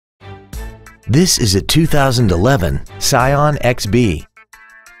This is a 2011 Scion XB.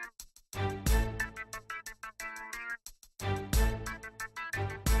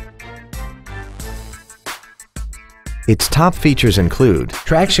 Its top features include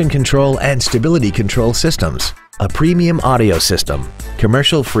traction control and stability control systems, a premium audio system,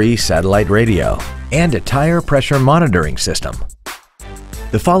 commercial-free satellite radio, and a tire pressure monitoring system.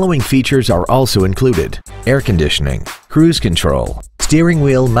 The following features are also included: air conditioning, cruise control, steering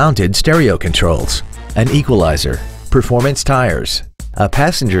wheel mounted stereo controls, an equalizer, performance tires, a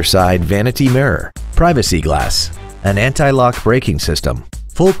passenger side vanity mirror, privacy glass, an anti-lock braking system,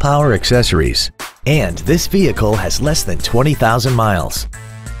 full power accessories, and this vehicle has less than 20,000 miles.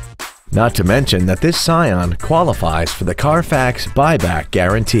 Not to mention that this Scion qualifies for the Carfax buyback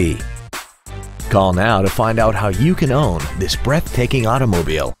guarantee. Call now to find out how you can own this breathtaking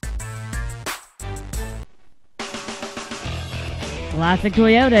automobile. Classic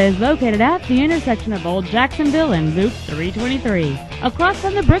Toyota is located at the intersection of Old Jacksonville and Loop 323, across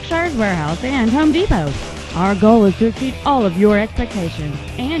from the Brookshire's Warehouse and Home Depot. Our goal is to exceed all of your expectations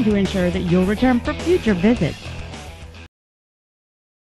and to ensure that you'll return for future visits.